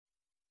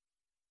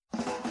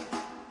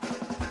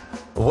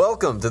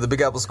Welcome to the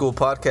Big Apple School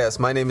Podcast.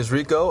 My name is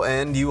Rico,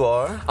 and you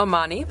are?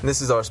 Amani. And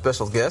this is our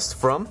special guest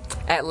from?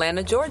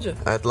 Atlanta, Georgia.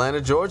 Atlanta,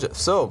 Georgia.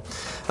 So,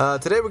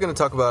 today we're going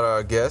to talk about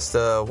our guest,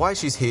 why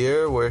she's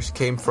here, where she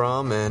came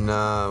from,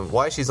 and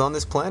why she's on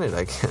this planet,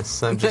 I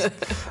guess. I'm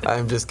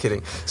just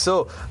kidding.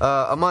 So,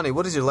 Amani,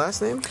 what is your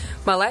last name?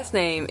 My last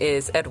name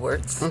is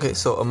Edwards. Okay,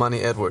 so Amani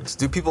Edwards.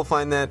 Do people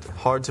find that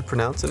hard to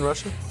pronounce in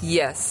Russian?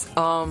 Yes.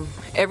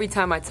 Every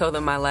time I tell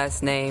them my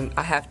last name,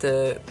 I have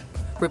to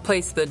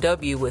replace the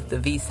W with the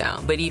V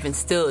sound. But even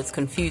still, it's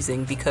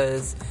confusing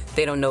because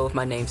they don't know if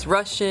my name's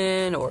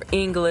Russian or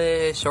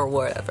English or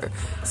whatever.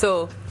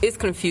 So it's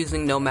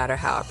confusing no matter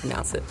how I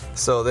pronounce it.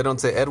 So they don't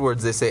say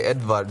Edwards, they say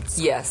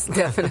Edvards. Yes,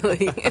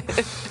 definitely.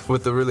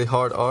 With the really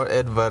hard R,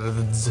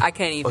 Edvards. I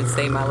can't even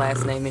say my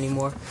last name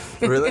anymore.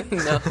 Really?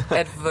 No,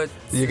 Edwards.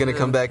 You're going to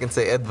come back and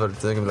say Edwards.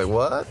 They're going to be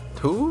like, what?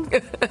 Who?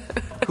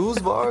 Who's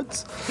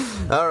Vards?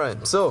 All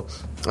right. So,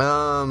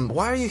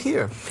 why are you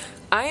here?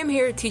 I am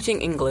here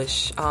teaching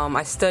English.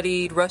 I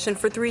studied Russian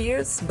for 3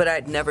 years, but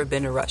I'd never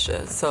been to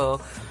Russia.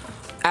 So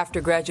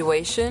after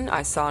graduation,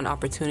 I saw an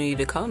opportunity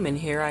to come, and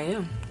here I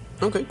am.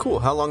 Okay, cool.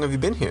 How long have you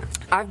been here?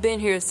 I've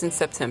been here since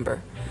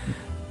September.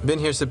 Been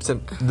here since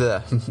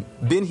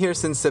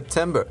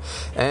September.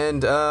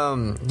 And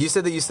you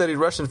said that you studied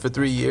Russian for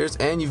 3 years,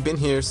 and you've been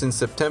here since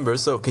September.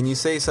 So can you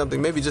say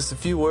something, maybe just a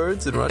few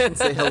words in Russian?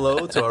 Say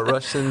hello to our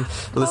Russian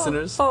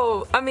listeners.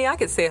 I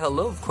could say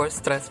hello, of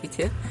course.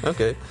 Здравствуйте.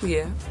 Okay.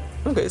 Yeah.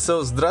 Okay,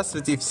 so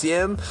здравствуйте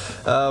всем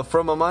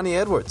from Amani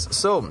Edwards.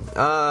 So,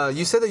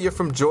 you said that you're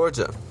from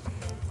Georgia.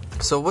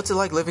 So what's it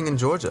like living in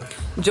Georgia?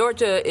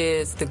 Georgia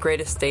is the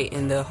greatest state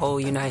in the whole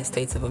United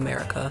States of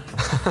America.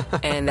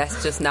 And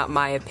that's just not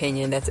my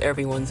opinion. That's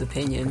everyone's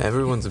opinion.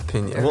 Everyone's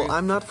opinion. Well,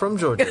 I'm not from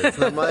Georgia. It's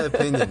not my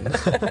opinion.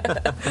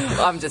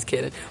 I'm just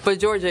kidding. But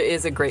Georgia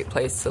is a great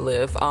place to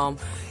live.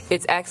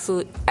 It's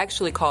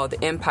actually called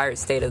the Empire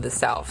State of the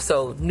South.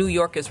 So New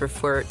York is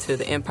referred to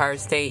the Empire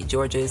State.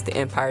 Georgia is the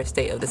Empire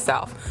State of the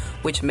South,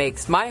 which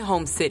makes my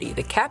home city,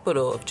 the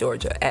capital of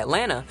Georgia,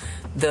 Atlanta,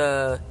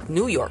 the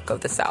New York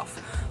of the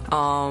South.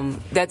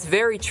 That's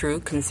very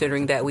true,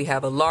 considering that we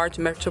have a large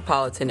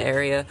metropolitan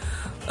area,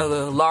 a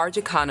large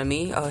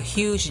economy, a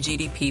huge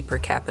GDP per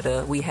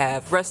capita. We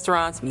have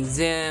restaurants,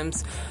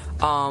 museums,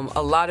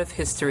 a lot of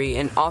history,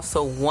 and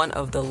also one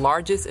of the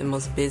largest and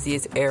most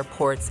busiest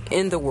airports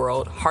in the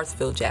world,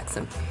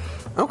 Hartsfield-Jackson.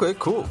 Okay,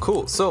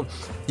 cool. So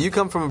you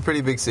come from a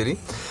pretty big city,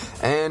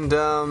 and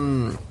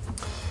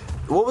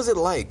what was it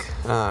like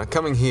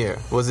coming here?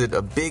 Was it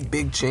a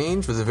big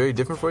change? Was it very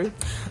different for you?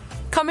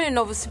 Coming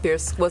to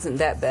Novosibirsk wasn't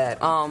that bad.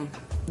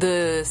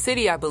 The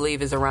city, I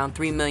believe, is around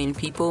 3 million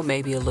people,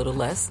 maybe a little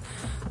less.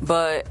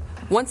 But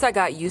once I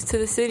got used to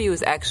the city, it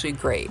was actually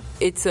great.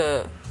 It's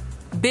a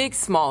big,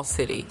 small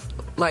city.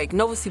 Like,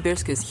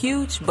 Novosibirsk is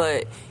huge,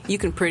 but you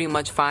can pretty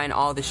much find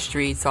all the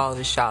streets, all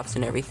the shops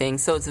and everything.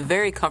 So it's a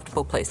very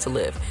comfortable place to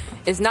live.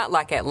 It's not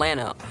like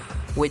Atlanta,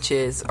 which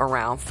is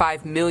around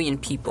 5 million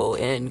people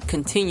and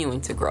continuing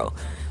to grow.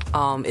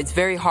 It's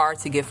very hard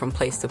to get from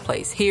place to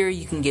place. Here,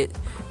 you can get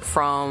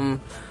from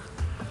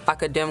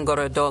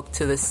Akademgorodok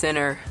to the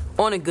center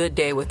on a good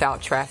day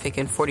without traffic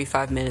in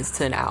 45 minutes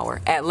to an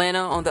hour. Atlanta,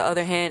 on the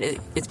other hand,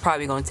 it's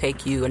probably going to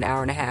take you an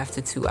hour and a half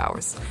to 2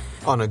 hours.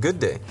 On a good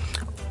day?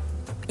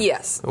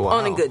 Yes, wow.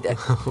 On a good day.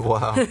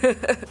 Wow.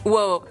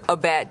 Well, a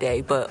bad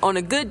day, but on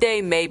a good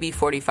day, maybe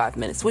 45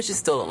 minutes, which is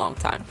still a long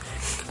time.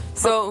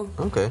 So,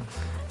 okay.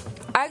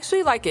 I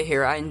actually like it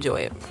here. I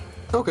enjoy it.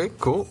 Okay,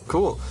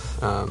 cool.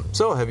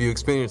 So, have you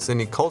experienced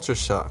any culture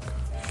shock?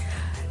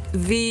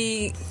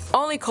 The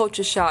only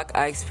culture shock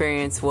I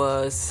experienced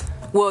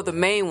the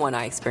main one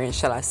I experienced,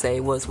 shall I say,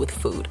 was with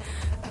food.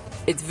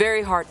 It's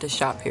very hard to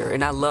shop here,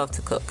 and I love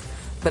to cook,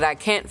 but I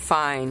can't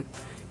find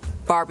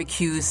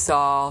barbecue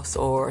sauce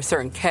or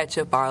certain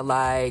ketchup I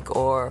like,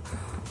 or,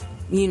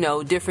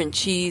 different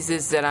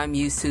cheeses that I'm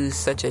used to,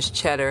 such as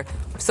cheddar.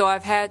 So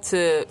I've had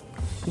to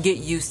get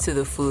used to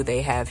the food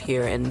they have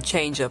here and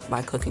change up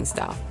my cooking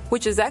style,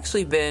 which has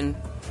actually been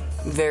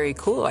very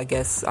cool, I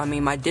guess. I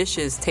mean, my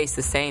dishes taste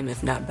the same,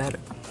 if not better.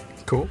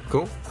 Cool.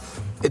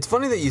 It's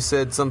funny that you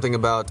said something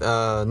about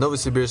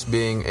Novosibirsk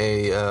being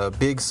a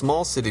big,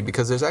 small city,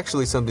 because there's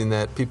actually something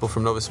that people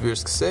from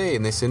Novosibirsk say,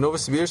 and they say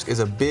Novosibirsk is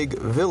a big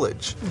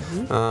village,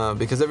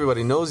 because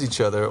everybody knows each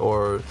other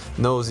or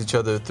knows each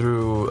other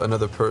through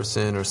another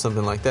person or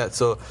something like that.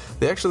 So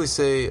they actually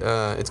say,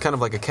 it's kind of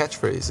like a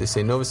catchphrase. They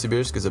say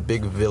Novosibirsk is a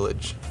big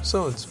village.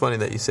 So it's funny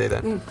that you say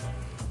that.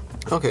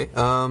 Okay.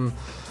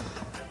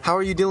 How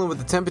are you dealing with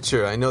the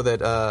temperature? I know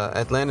that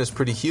Atlanta is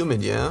pretty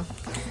humid, yeah?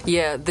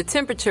 Yeah, the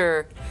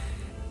temperature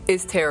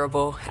is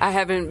terrible. I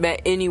haven't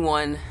met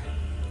anyone,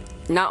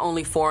 not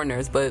only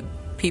foreigners, but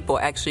people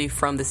actually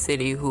from the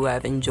city who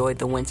have enjoyed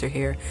the winter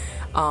here.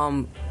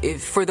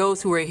 For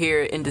those who were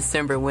here in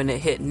December when it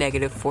hit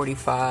negative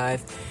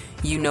 45,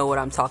 you know what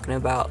I'm talking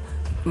about.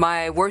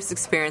 My worst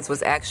experience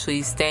was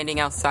actually standing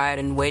outside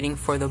and waiting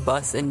for the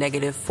bus in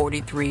negative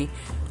 43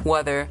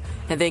 weather,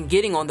 and then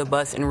getting on the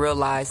bus and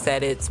realize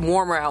that it's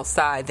warmer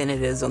outside than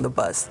it is on the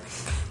bus.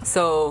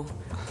 So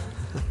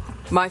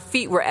my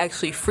feet were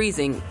actually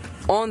freezing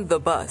on the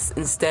bus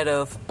instead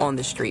of on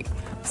the street.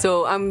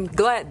 So I'm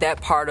glad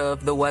that part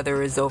of the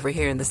weather is over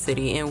here in the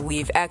city, and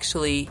we've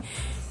actually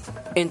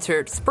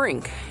entered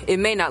spring. It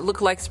may not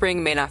look like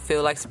spring, may not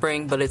feel like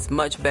spring, but it's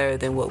much better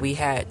than what we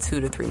had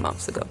 2 to 3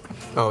 months ago.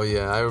 Oh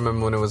yeah, I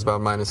remember when it was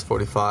about minus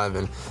 45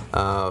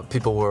 and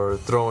people were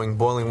throwing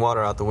boiling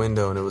water out the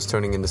window and it was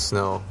turning into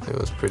snow. It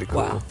was pretty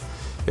cool. Wow.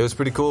 It was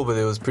pretty cool, but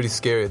it was pretty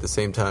scary at the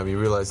same time. You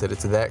realize that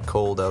it's that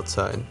cold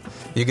outside.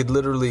 You could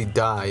literally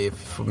die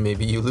if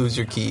maybe you lose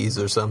your keys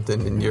or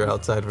something and you're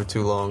outside for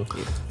too long.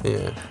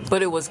 Yeah.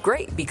 But it was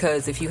great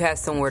because if you had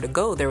somewhere to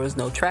go, there was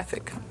no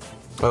traffic.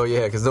 Oh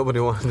yeah, because nobody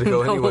wanted to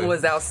go anywhere. No one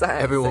was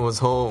outside. Everyone was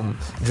home,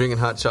 drinking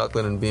hot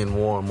chocolate and being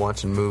warm,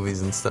 watching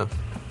movies and stuff.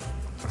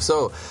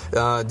 So,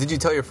 did you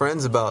tell your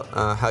friends about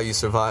how you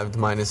survived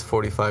minus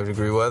 45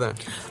 degree weather?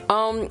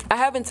 I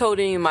haven't told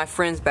any of my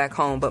friends back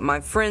home, but my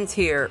friends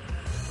here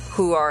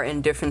who are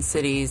in different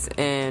cities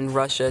in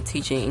Russia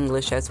teaching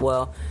English as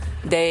well,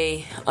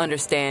 they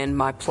understand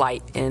my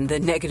plight in the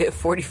negative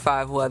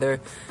 45 weather.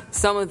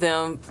 Some of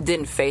them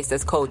didn't face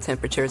as cold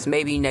temperatures,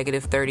 maybe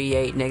negative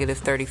 38, negative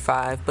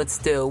 35, but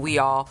still, we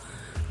all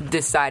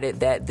decided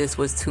that this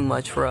was too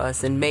much for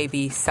us, and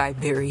maybe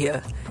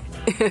Siberia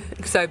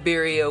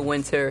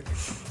winter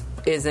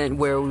isn't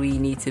where we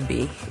need to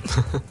be.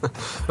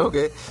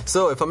 Okay,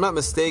 so if I'm not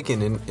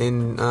mistaken,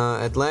 in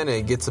Atlanta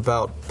it gets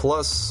about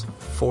plus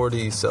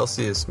 40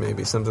 Celsius,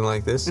 maybe something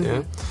like this.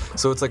 Yeah,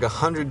 so it's like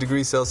 100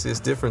 degrees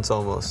Celsius difference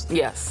almost.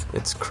 Yes,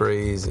 it's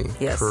crazy.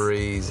 Yes,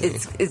 crazy.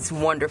 It's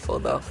wonderful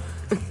though.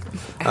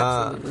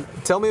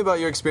 Tell me about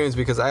your experience,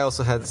 because I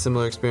also had a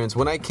similar experience.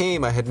 When I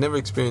came, I had never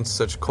experienced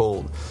such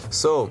cold.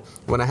 So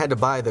when I had to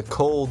buy the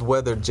cold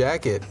weather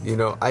jacket,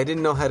 I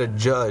didn't know how to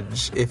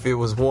judge if it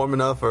was warm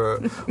enough or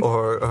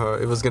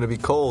it was going to be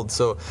cold.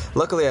 So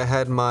luckily I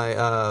had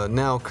my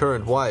now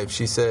current wife.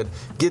 She said,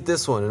 get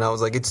this one. And I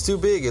was like, it's too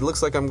big. It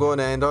looks like I'm going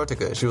to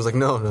Antarctica. She was like,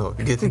 no,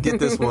 get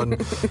this one.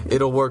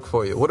 It'll work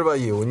for you. What about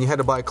you? When you had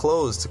to buy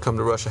clothes to come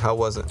to Russia, how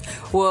was it?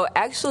 Well,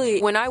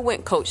 actually, when I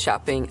went coat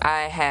shopping,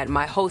 I had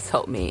my host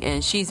help me,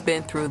 and she's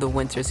been through the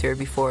winters here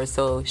before,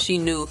 so she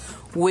knew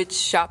which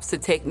shops to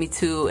take me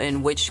to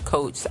and which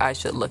coats I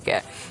should look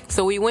at.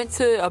 So we went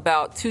to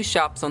about 2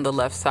 shops on the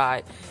left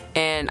side,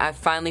 and I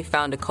finally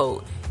found a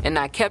coat. And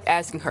I kept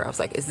asking her, I was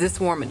like, is this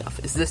warm enough?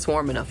 Is this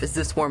warm enough? Is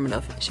this warm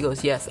enough? She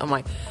goes, yes. I'm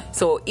like,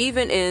 so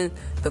even in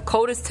the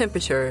coldest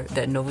temperature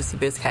that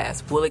Novosibirsk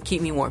has, will it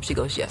keep me warm? She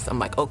goes, yes. I'm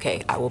like,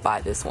 okay, I will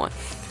buy this one.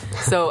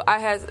 So I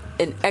had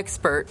an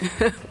expert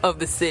of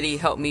the city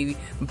help me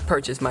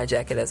purchase my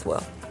jacket as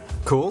well.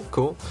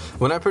 Cool.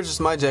 When I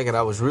purchased my jacket,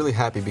 I was really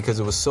happy because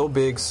it was so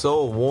big,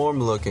 so warm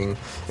looking,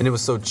 and it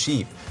was so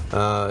cheap.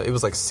 It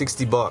was like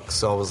 $60,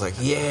 so I was like,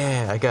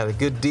 yeah, I got a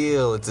good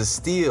deal. It's a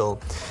steal.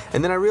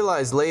 And then I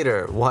realized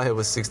later why it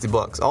was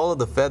 $60. All of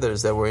the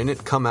feathers that were in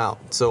it come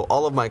out, so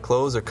all of my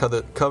clothes are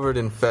covered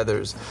in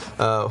feathers.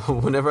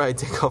 Whenever I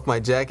take off my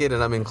jacket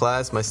and I'm in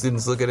class, my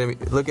students look at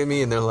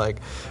me and they're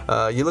like,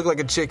 you look like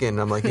a chicken.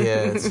 I'm like,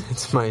 yeah,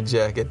 it's my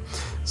jacket.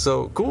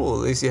 So cool.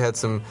 At least you had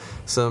some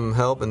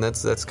help, and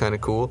that's kind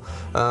of cool.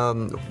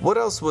 What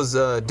else was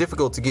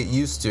difficult to get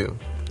used to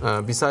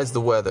besides the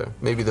weather?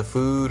 Maybe the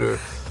food or...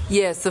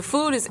 Yes, the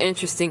food is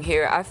interesting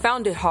here. I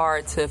found it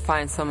hard to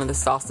find some of the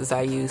sauces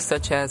I use,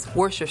 such as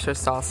Worcestershire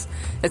sauce.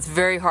 It's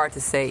very hard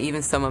to say.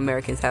 Even some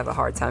Americans have a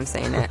hard time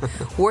saying that.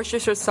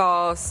 Worcestershire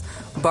sauce,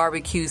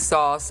 barbecue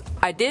sauce.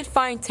 I did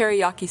find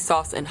teriyaki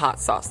sauce and hot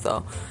sauce,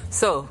 though.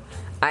 So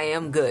I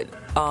am good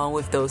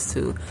with those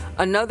two.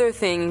 Another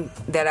thing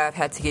that I've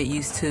had to get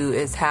used to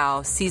is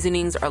how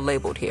seasonings are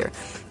labeled here.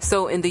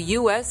 So in the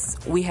U.S.,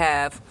 we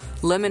have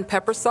lemon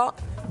pepper salt,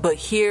 but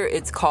here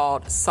it's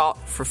called salt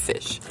for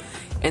fish.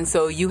 And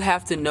so you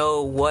have to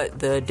know what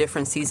the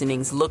different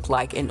seasonings look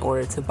like in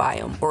order to buy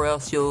them, or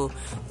else you'll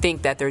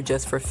think that they're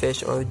just for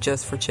fish or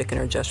just for chicken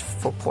or just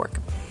for pork.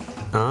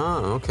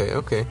 Ah,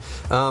 okay.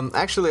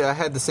 Actually, I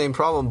had the same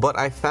problem, but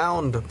I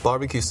found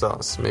barbecue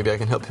sauce. Maybe I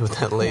can help you with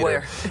that later.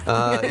 Where?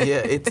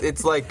 Yeah,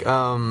 it's like...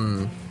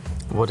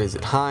 what is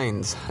it?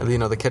 Heinz,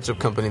 the ketchup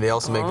company. They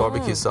also make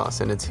barbecue sauce,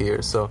 and it's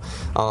here. So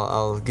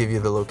I'll give you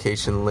the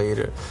location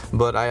later.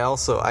 But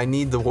I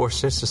need the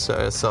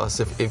Worcestershire sauce.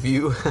 If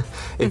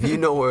you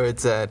know where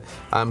it's at,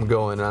 I'm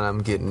going and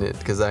I'm getting it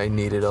because I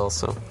need it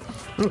also.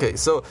 Okay,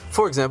 so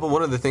for example,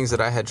 one of the things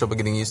that I had trouble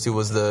getting used to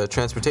was the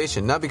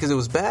transportation. Not because it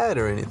was bad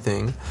or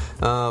anything,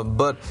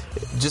 but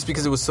just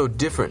because it was so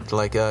different.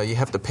 Like you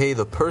have to pay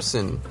the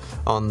person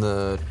on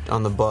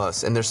the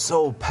bus, and they're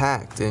so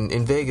packed.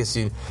 In Vegas,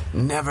 you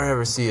never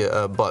ever see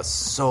a bus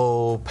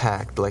so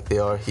packed like they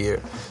are here.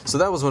 So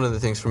that was one of the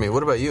things for me.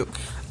 What about you?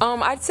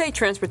 I'd say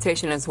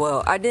transportation as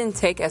well. I didn't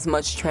take as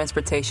much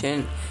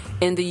transportation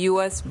in the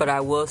U.S., but I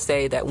will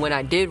say that when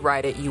I did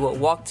ride it, you would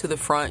walk to the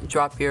front,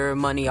 drop your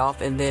money off,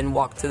 and then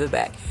walk to the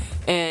back.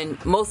 And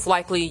most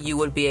likely you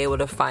would be able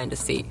to find a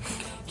seat.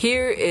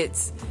 Here,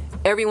 it's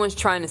everyone's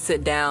trying to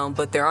sit down,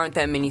 but there aren't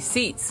that many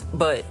seats.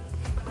 But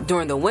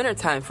during the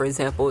wintertime, for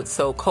example, it's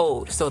so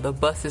cold, so the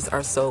buses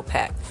are so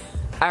packed.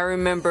 I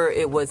remember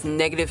it was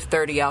negative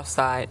 30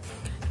 outside,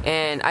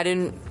 and I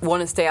didn't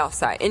want to stay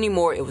outside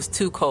anymore. It was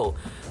too cold.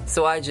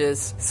 So I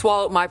just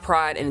swallowed my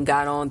pride and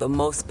got on the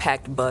most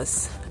packed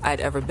bus I'd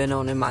ever been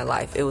on in my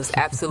life. It was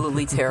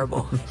absolutely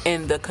terrible.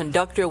 And the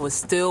conductor was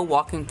still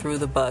walking through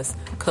the bus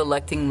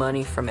collecting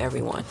money from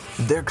everyone.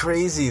 They're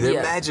crazy.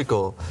 They're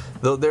magical.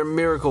 They're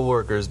miracle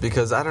workers,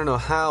 because I don't know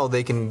how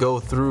they can go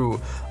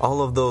through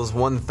all of those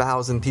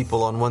 1,000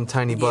 people on one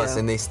tiny bus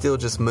and they still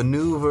just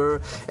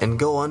maneuver and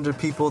go under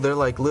people. They're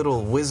like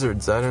little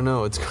wizards. I don't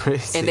know. It's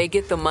crazy. And they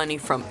get the money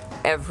from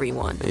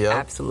everyone. Yep.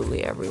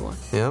 Absolutely everyone.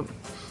 Yep.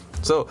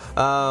 So,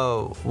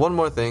 one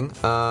more thing.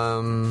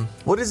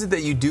 What is it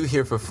that you do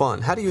here for fun?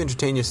 How do you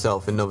entertain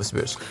yourself in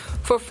Novosibirsk?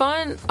 For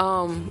fun,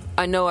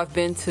 I know I've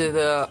been to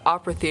the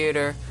opera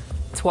theater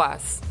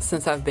twice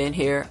since I've been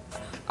here.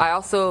 I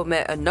also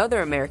met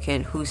another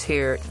American who's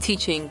here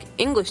teaching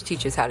English,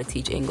 teaches how to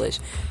teach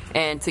English.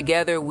 And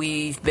together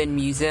we've been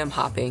museum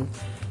hopping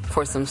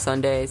for some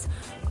Sundays.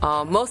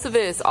 Most of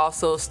it is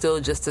also still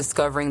just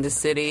discovering the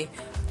city.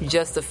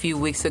 Just a few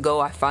weeks ago,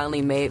 I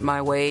finally made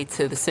my way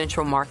to the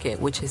Central Market,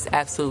 which is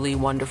absolutely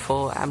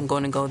wonderful. I'm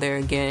going to go there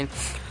again.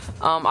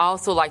 I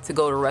also like to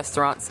go to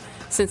restaurants.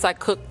 Since I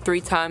cook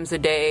 3 times a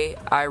day,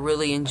 I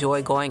really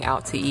enjoy going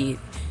out to eat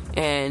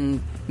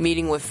and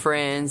meeting with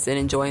friends and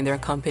enjoying their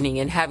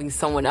company and having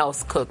someone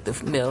else cook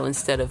the meal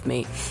instead of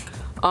me.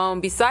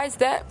 Besides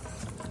that,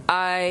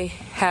 I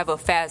have a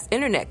fast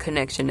internet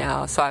connection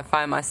now, so I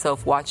find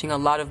myself watching a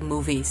lot of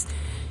movies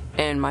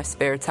in my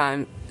spare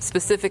time.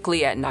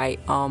 Specifically at night,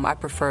 I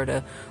prefer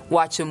to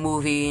watch a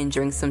movie and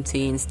drink some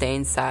tea and stay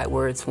inside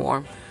where it's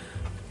warm.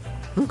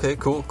 Okay,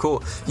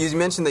 cool. You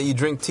mentioned that you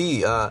drink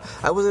tea.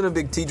 I wasn't a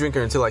big tea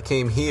drinker until I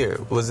came here.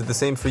 Was it the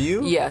same for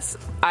you? Yes.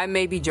 I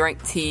maybe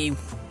drank tea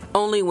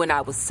only when I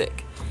was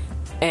sick.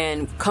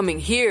 And coming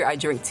here, I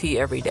drink tea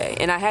every day.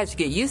 And I had to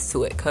get used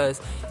to it,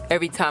 because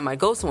every time I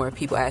go somewhere,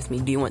 people ask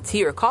me, do you want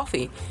tea or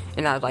coffee?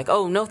 And I was like,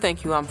 oh, no,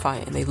 thank you, I'm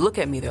fine. And they look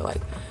at me, they're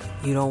like,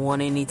 you don't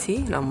want any tea?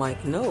 And I'm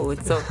like, no,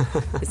 it's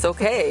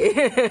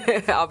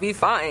okay. I'll be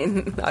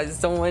fine. I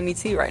just don't want any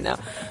tea right now.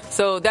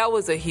 So that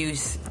was a huge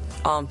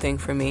thing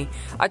for me.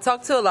 I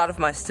talked to a lot of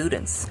my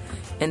students,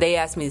 and they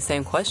asked me the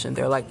same question.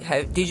 They're like,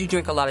 did you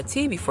drink a lot of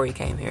tea before you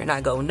came here? And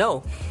I go,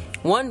 no.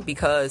 One,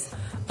 because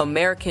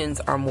Americans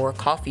are more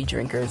coffee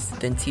drinkers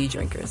than tea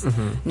drinkers.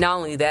 Mm-hmm. Not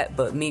only that,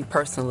 but me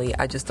personally,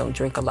 I just don't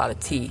drink a lot of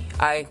tea.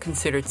 I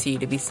consider tea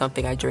to be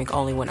something I drink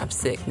only when I'm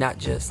sick, not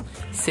just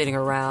sitting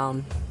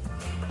around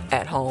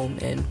at home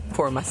and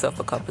pour myself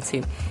a cup of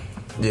tea.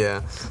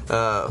 Yeah.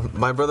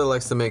 My brother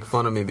likes to make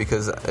fun of me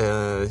because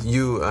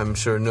you, I'm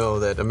sure, know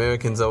that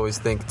Americans always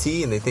think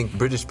tea and they think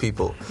British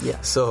people. Yeah.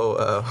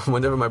 So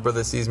whenever my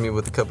brother sees me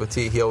with a cup of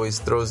tea, he always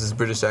throws his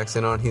British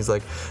accent on. He's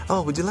like,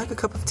 oh, would you like a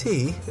cup of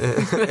tea?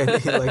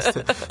 And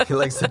he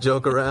likes to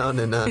joke around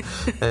and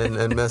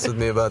mess with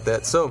me about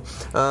that. So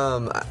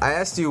I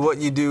asked you what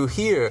you do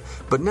here,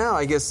 but now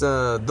I guess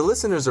the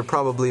listeners are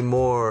probably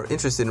more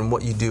interested in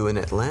what you do in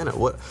Atlana.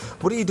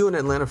 What do you do in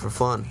Atlanta for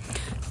fun?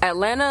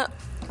 Atlanta,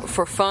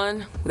 for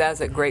fun,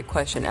 that's a great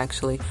question,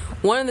 actually.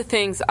 One of the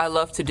things I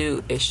love to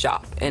do is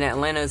shop, and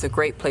Atlanta is a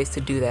great place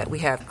to do that. We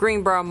have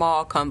Greenbrier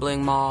Mall,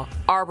 Cumberland Mall,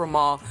 Arbor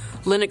Mall,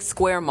 Lenox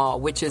Square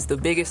Mall, which is the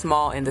biggest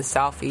mall in the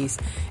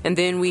Southeast, and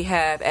then we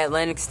have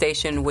Atlantic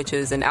Station, which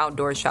is an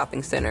outdoor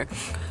shopping center.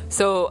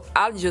 So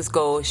I'll just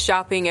go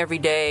shopping every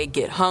day,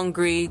 get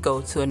hungry,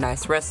 go to a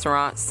nice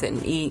restaurant, sit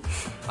and eat.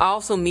 I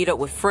also meet up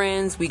with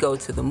friends. We go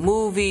to the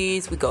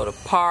movies, we go to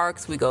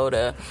parks, we go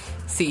to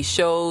see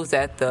shows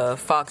at the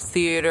Fox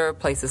Theater,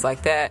 places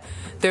like that.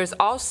 There's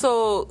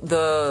also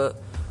the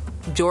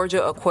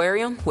Georgia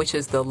Aquarium, which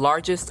is the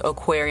largest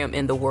aquarium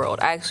in the world.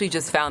 I actually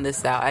just found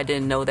this out. I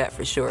didn't know that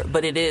for sure,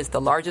 but it is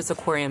the largest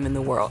aquarium in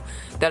the world.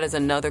 That is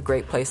another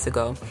great place to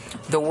go.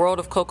 The World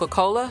of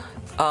Coca-Cola.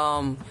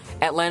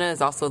 Atlanta is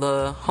also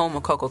the home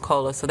of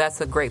Coca-Cola, so that's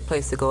a great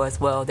place to go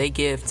as well. They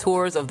give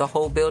tours of the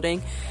whole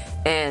building,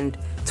 and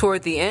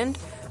toward the end,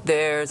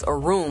 there's a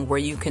room where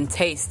you can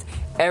taste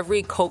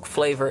every Coke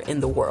flavor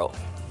in the world.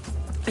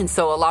 And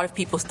so a lot of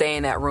people stay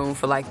in that room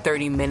for like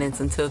 30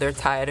 minutes until they're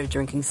tired of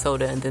drinking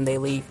soda, and then they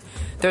leave.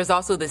 There's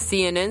also the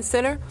CNN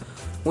Center,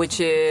 which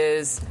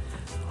is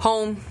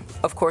home,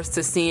 of course,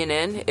 to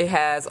CNN. It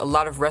has a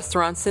lot of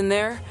restaurants in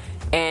there,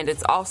 and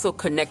it's also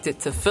connected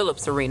to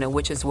Phillips Arena,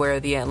 which is where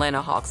the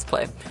Atlanta Hawks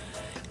play.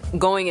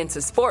 Going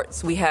into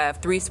sports, we have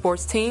 3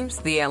 sports teams: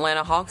 the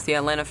Atlanta Hawks, the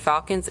Atlanta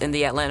Falcons, and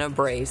the Atlanta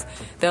Braves.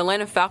 The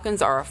Atlanta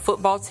Falcons are a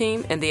football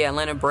team, and the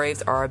Atlanta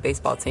Braves are a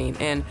baseball team.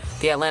 And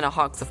the Atlanta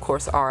Hawks, of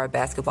course, are a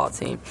basketball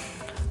team.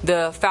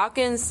 The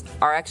Falcons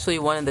are actually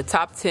one of the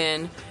top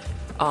 10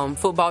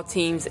 football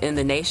teams in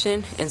the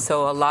nation, and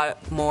so a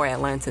lot more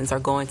Atlantans are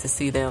going to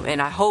see them.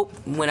 And I hope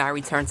when I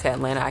return to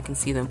Atlanta, I can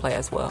see them play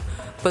as well.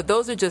 But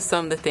those are just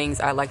some of the things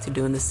I like to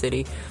do in the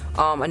city.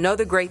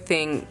 Another great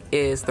thing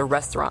is the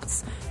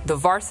restaurants. The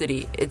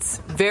Varsity, it's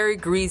very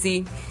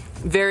greasy,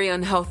 very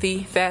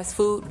unhealthy fast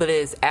food, but it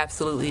is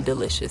absolutely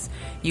delicious.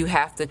 You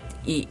have to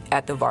eat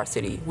at the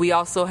Varsity. We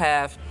also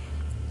have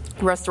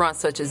restaurants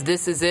such as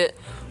This Is It,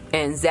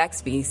 and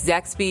Zaxby's.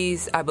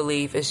 Zaxby's, I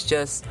believe, is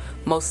just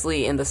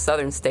mostly in the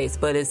southern states,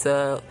 but it's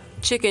a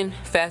chicken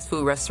fast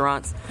food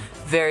restaurant.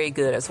 Very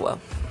good as well.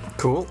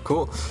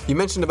 Cool. You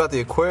mentioned about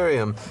the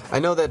aquarium. I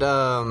know that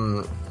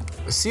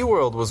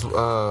SeaWorld was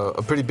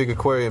a pretty big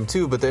aquarium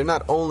too, but they're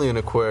not only an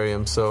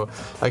aquarium, so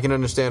I can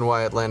understand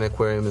why Atlanta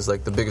Aquarium is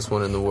like the biggest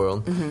one in the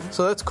world.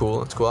 So that's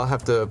cool. I'll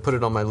have to put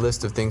it on my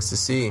list of things to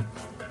see.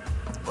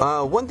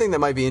 One thing that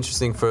might be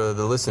interesting for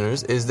the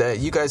listeners is that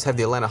you guys have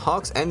the Atlanta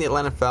Hawks and the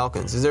Atlanta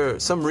Falcons. Is there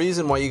some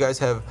reason why you guys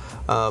have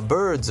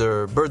birds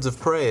or birds of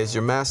prey as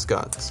your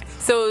mascots?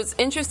 So it's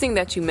interesting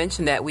that you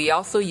mentioned that. We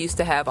also used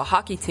to have a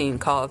hockey team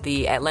called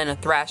the Atlanta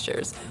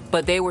Thrashers,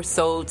 but they were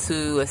sold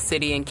to a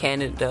city in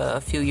Canada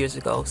a few years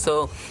ago.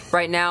 So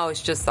right now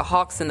it's just the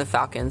Hawks and the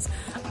Falcons.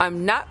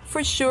 I'm not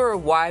for sure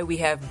why we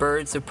have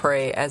birds of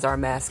prey as our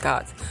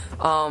mascots.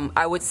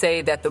 I would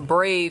say that the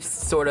Braves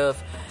sort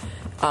of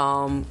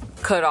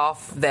cut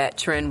off that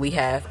trend we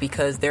have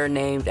because they're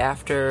named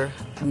after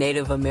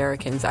Native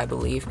Americans, I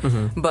believe.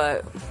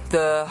 But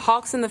the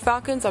Hawks and the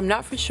Falcons, I'm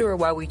not for sure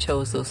why we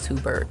chose those two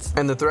birds.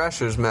 And the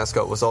Thrashers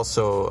mascot was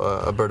also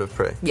a bird of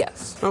prey?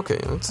 Yes. Okay,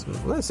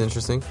 that's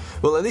interesting.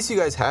 Well, at least you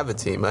guys have a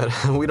team.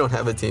 We don't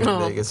have a team in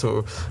Vegas,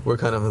 so we're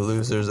kind of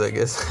losers, I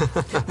guess.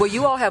 Well,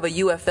 you all have a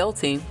UFL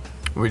team.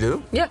 We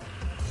do? Yeah.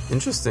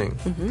 Interesting.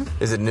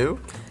 Is it new?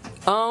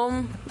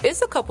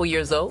 It's a couple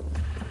years old.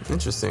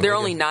 Interesting. There are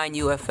only 9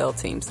 UFL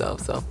teams, though.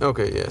 So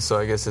okay, yeah. So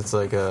I guess it's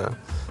like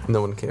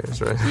no one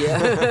cares, right?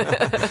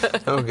 Yeah.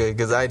 Okay,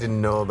 because I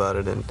didn't know about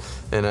it,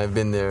 and I've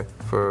been there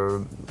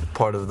for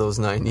part of those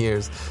 9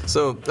 years.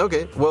 So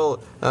okay,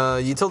 well,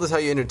 you told us how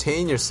you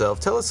entertain yourself.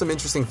 Tell us some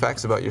interesting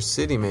facts about your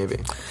city, maybe.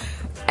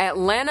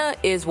 Atlanta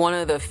is one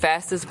of the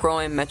fastest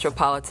growing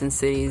metropolitan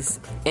cities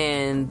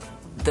in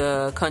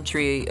the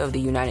country of the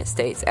United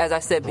States. As I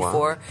said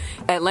before,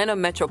 Atlanta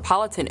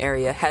metropolitan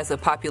area has a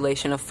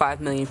population of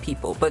 5 million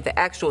people, but the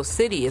actual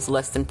city is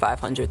less than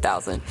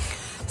 500,000.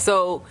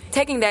 So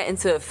taking that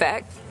into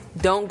effect,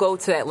 don't go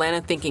to Atlanta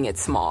thinking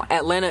it's small.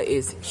 Atlanta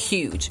is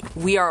huge.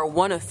 We are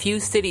one of few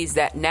cities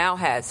that now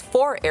has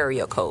 4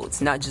 area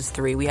codes, not just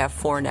 3. We have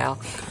 4 now.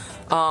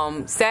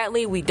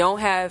 Sadly, we don't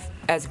have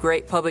as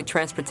great public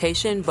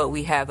transportation, but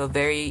we have a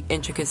very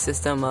intricate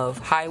system of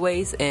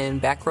highways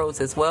and back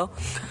roads as well.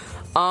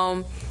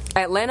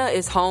 Atlanta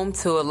is home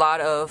to a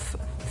lot of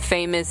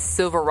famous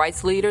civil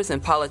rights leaders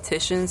and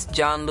politicians.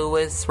 John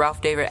Lewis, Ralph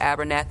David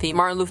Abernathy,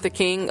 Martin Luther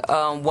King,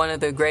 one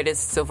of the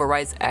greatest civil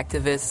rights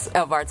activists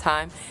of our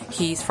time.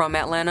 He's from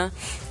Atlanta.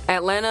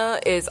 Atlanta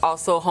is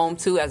also home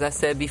to, as I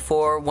said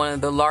before, one of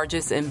the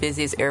largest and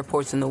busiest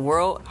airports in the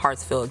world,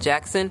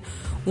 Hartsfield-Jackson,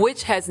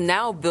 which has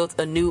now built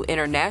a new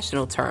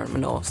international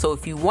terminal. So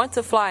if you want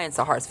to fly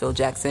into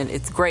Hartsfield-Jackson,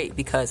 it's great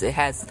because it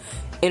has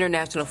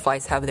international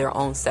flights have their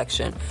own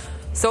section.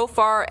 So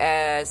far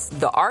as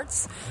the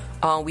arts,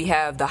 we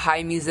have the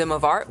High Museum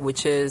of Art,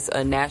 which is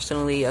a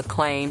nationally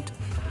acclaimed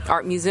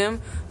art museum.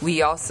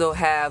 We also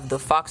have the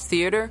Fox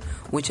Theater,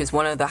 which is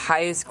one of the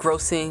highest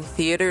grossing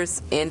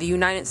theaters in the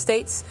United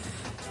States.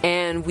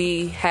 And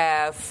we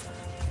have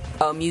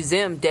a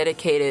museum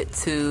dedicated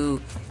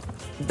to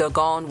the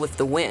Gone with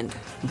the Wind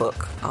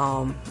book.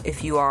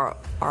 If you are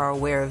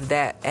aware of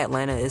that,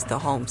 Atlanta is the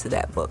home to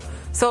that book.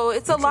 So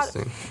it's a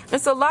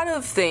lot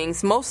of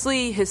things,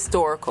 mostly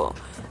historical,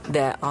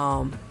 that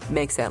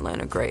makes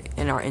Atlanta great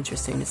and are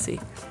interesting to see.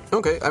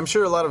 Okay, I'm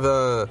sure a lot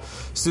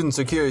of students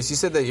are curious. You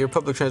said that your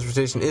public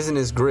transportation isn't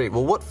as great.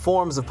 Well, what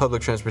forms of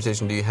public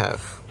transportation do you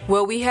have?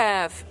 Well, we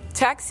have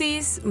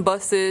taxis,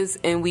 buses,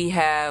 and we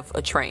have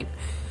a train.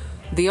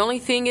 The only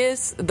thing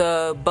is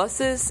the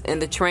buses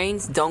and the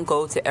trains don't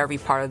go to every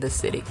part of the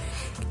city.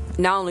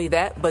 Not only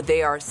that, but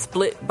they are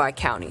split by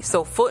county.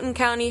 So Fulton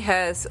County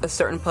has a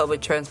certain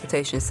public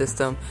transportation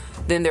system.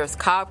 Then there's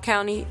Cobb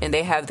County, and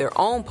they have their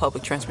own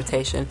public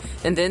transportation.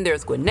 And then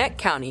there's Gwinnett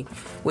County,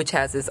 which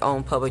has its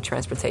own public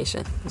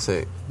transportation.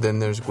 Then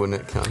there's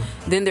Gwinnett County.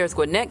 Then there's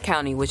Gwinnett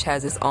County, which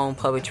has its own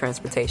public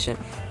transportation.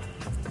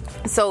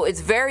 So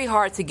it's very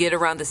hard to get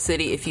around the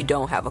city if you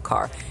don't have a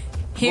car.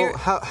 Well,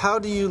 how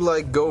do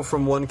you go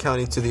from one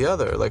county to the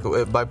other,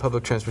 by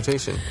public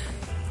transportation?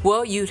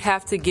 Well, you'd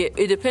have to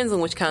it depends on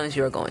which counties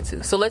you're going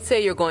to. So let's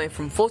say you're going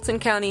from Fulton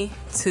County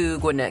to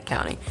Gwinnett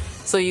County.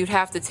 So you'd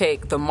have to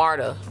take the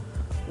MARTA,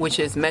 which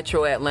is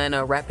Metro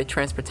Atlanta Rapid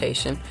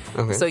Transportation.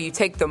 Okay. So you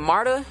take the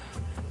MARTA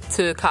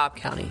to Cobb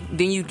County.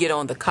 Then you get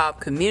on the Cobb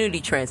Community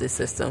Transit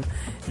System.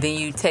 Then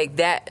you take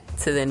that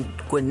to the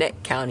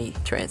Gwinnett County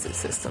Transit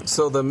System.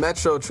 So the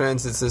Metro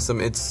Transit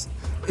System, it's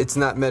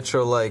not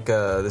Metro like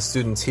the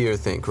students here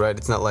think, right?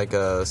 It's not like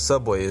a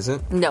subway, is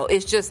it? No,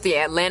 it's just the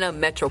Atlanta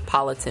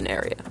metropolitan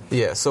area.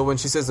 Yeah, so when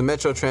she says the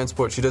Metro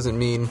Transport, she doesn't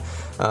mean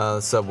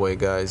subway,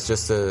 guys.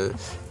 Just to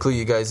clue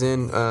you guys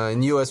in. In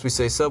the U.S., we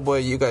say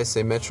subway. You guys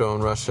say Metro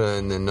in Russia,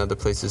 and then other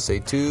places say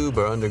tube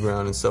or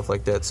underground and stuff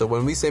like that. So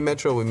when we say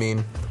Metro, we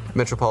mean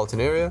metropolitan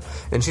area,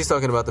 and she's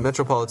talking about the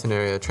metropolitan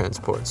area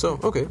transport. So,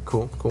 okay,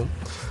 cool.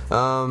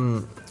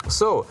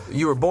 So,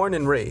 you were born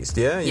and raised,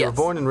 yeah? You were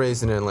born and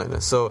raised in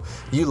Atlanta. So,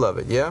 you love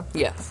it, yeah?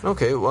 Yes.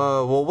 Okay,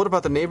 well, what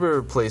about the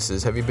neighbor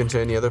places? Have you been to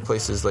any other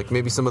places, like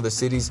maybe some other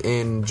cities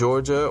in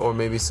Georgia or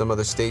maybe some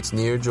other states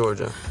near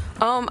Georgia?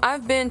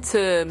 I've been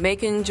to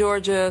Macon,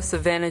 Georgia,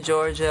 Savannah,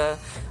 Georgia,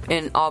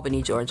 and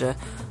Albany, Georgia.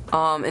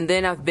 And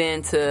then I've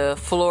been to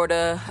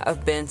Florida.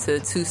 I've been to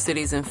 2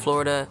 cities in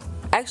Florida.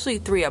 Actually,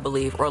 3, I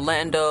believe.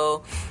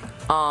 Orlando,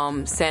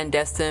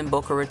 Sandestin,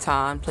 Boca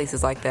Raton,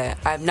 places like that.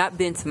 I have not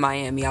been to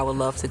Miami. I would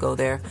love to go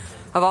there.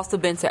 I've also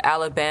been to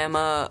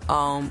Alabama,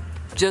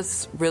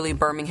 just really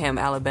Birmingham,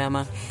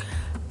 Alabama.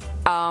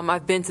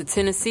 I've been to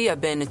Tennessee.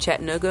 I've been to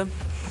Chattanooga.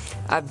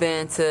 I've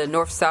been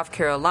to South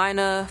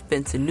Carolina. I've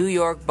been to New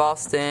York,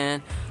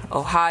 Boston,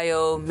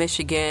 Ohio,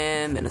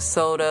 Michigan,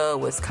 Minnesota,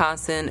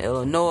 Wisconsin,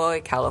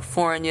 Illinois,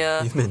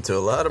 California. You've been to a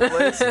lot of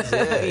places.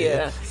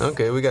 Yeah.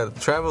 Okay, we got a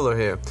traveler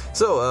here.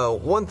 So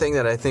one thing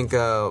that I think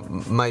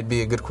might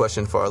be a good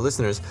question for our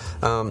listeners,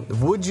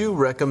 would you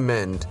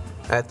recommend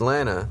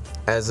Atlanta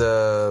as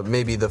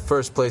maybe the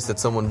first place that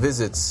someone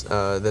visits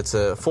that's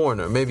a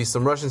foreigner? Maybe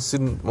some Russian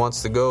student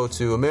wants to go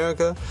to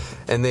America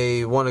and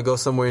they want to go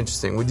somewhere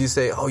interesting. Would you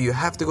say, oh, you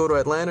have to go to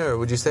Atlanta? Or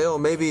would you say, oh,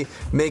 maybe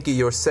make it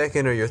your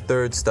second or your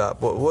third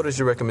stop? What is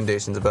your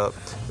recommendations about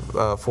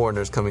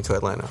foreigners coming to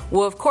Atlanta?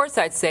 Well, of course,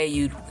 I'd say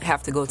you'd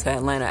have to go to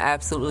Atlanta. I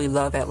absolutely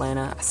love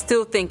Atlanta. I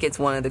still think it's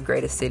one of the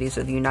greatest cities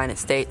of the United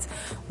States.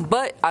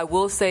 But I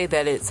will say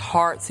that it's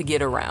hard to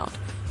get around.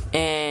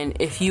 And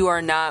if you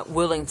are not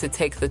willing to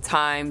take the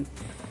time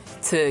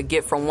to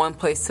get from one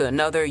place to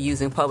another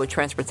using public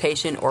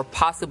transportation or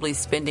possibly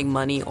spending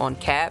money on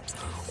cabs,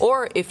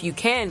 or if you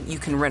can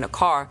rent a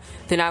car,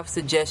 then I would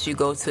suggest you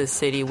go to a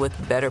city with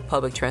better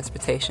public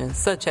transportation,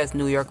 such as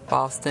New York,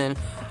 Boston,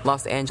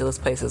 Los Angeles,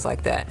 places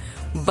like that.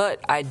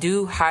 But I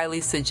do highly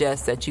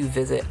suggest that you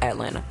visit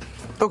Atlanta.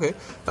 Okay.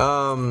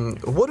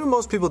 What do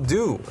most people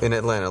do in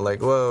Atlanta?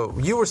 Like, well,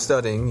 you were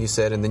studying, you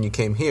said, and then you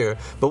came here.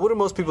 But what do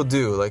most people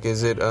do? Like,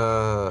 is it,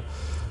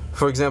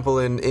 for example,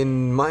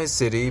 in my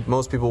city,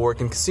 most people work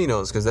in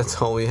casinos because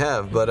that's all we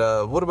have.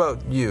 But what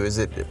about you? Is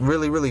it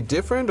really, really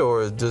different?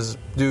 Or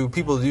do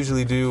people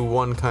usually do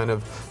one kind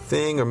of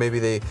thing? Or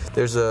maybe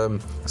there's a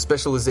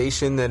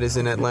specialization that is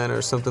in Atlanta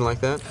or something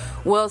like that?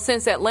 Well,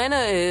 since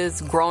Atlanta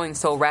is growing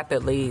so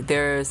rapidly,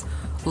 there's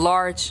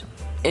large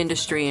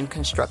industry in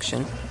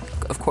construction.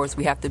 Of course,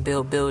 we have to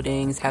build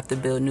buildings, have to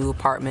build new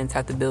apartments,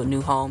 have to build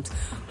new homes.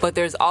 But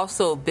there's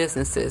also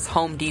businesses,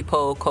 Home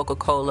Depot,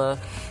 Coca-Cola,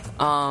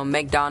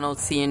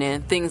 McDonald's,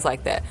 CNN, things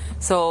like that.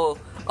 So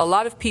a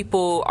lot of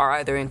people are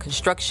either in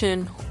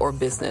construction or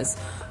business.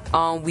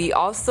 We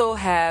also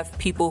have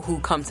people who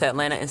come to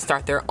Atlanta and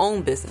start their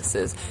own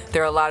businesses.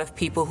 There are a lot of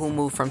people who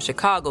move from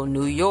Chicago,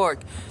 New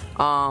York,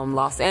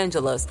 Los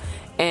Angeles,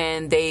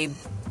 and they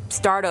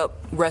start up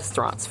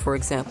restaurants, for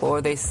example, or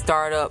they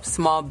start up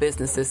small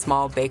businesses,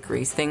 small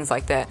bakeries, things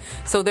like that.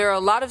 So there are a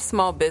lot of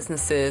small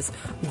businesses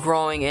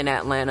growing in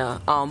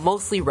Atlanta,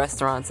 mostly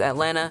restaurants.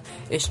 Atlanta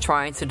is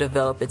trying to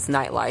develop its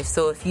nightlife.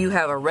 So if you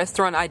have a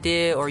restaurant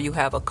idea or you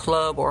have a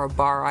club or a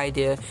bar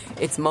idea,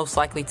 it's most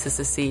likely to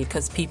succeed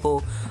because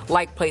people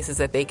like places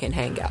that they can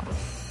hang out.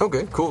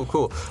 Okay, cool.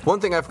 One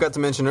thing I forgot to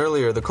mention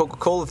earlier, the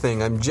Coca-Cola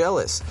thing, I'm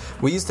jealous.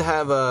 We used to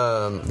have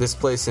this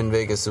place in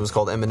Vegas, it was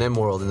called M&M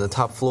World, and the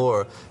top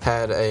floor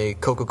had a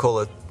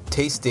Coca-Cola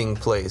tasting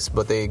place,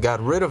 but they got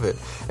rid of it.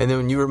 And then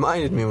when you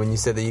reminded me when you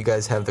said that you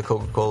guys have the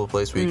Coca-Cola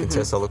place where you can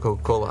test all the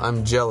Coca-Cola,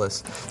 I'm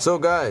jealous. So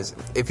guys,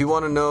 if you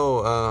want to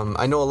know,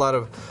 I know a lot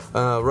of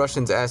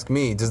Russians ask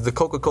me, does the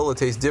Coca-Cola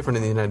taste different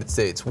in the United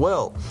States?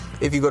 Well,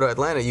 if you go to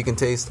Atlanta, you can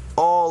taste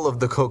all of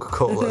the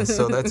Coca-Cola,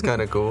 so that's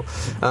kind of cool.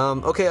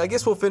 Okay, I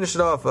guess we'll finish it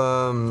off.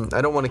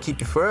 I don't want to keep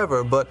you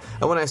forever, but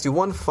I want to ask you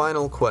one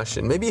final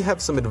question. Maybe you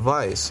have some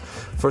advice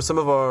for some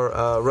of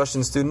our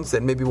Russian students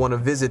that maybe want to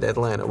visit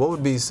Atlanta. What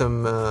would be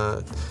some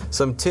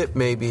tip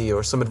maybe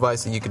or some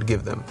advice that you could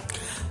give them?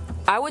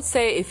 I would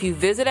say if you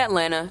visit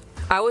Atlanta,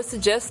 I would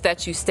suggest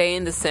that you stay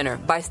in the center.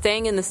 By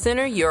staying in the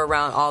center, you're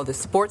around all the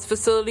sports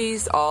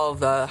facilities, all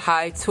the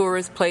high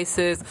tourist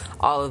places,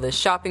 all of the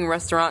shopping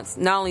restaurants.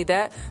 Not only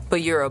that,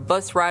 but you're a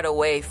bus ride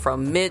away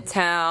from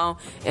Midtown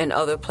and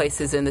other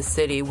places in the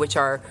city, which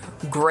are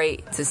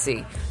great to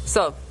see.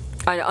 So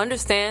I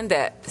understand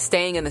that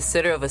staying in the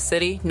center of a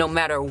city, no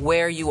matter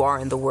where you are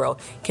in the world,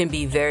 can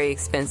be very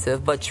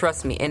expensive. But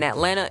trust me, in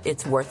Atlanta,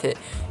 it's worth it.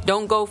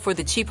 Don't go for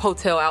the cheap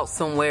hotel out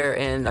somewhere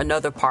in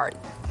another part.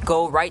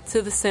 Go right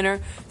to the center,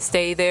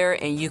 stay there,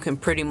 and you can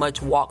pretty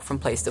much walk from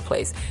place to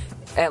place.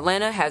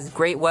 Atlanta has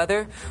great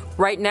weather.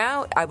 Right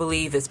now, I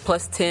believe it's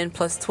plus 10,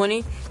 plus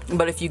 20.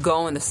 But if you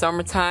go in the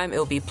summertime,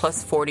 it'll be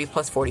plus 40,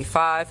 plus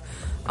 45.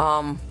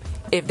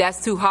 If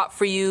that's too hot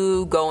for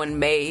you, go in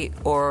May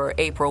or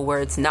April where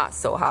it's not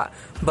so hot.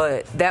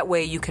 But that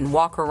way you can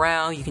walk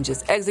around. You can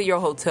just exit your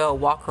hotel,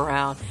 walk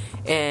around,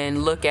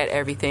 and look at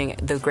everything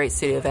the great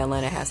city of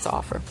Atlanta has to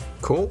offer.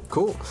 Cool.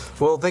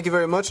 Well, thank you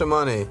very much,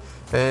 Amani.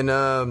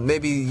 And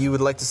maybe you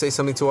would like to say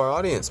something to our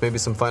audience, maybe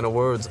some final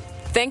words.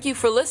 thank you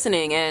for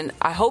listening, and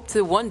I hope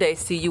to one day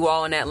see you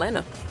all in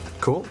Atlanta.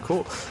 Cool.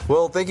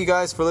 Well, thank you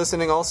guys for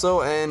listening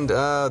also. And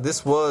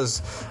this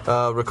was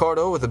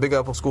Ricardo with the Big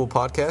Apple School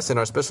podcast and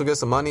our special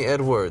guest, Amani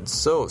Edwards.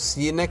 So,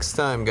 see you next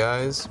time,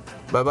 guys.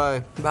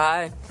 Bye-bye.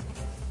 Bye.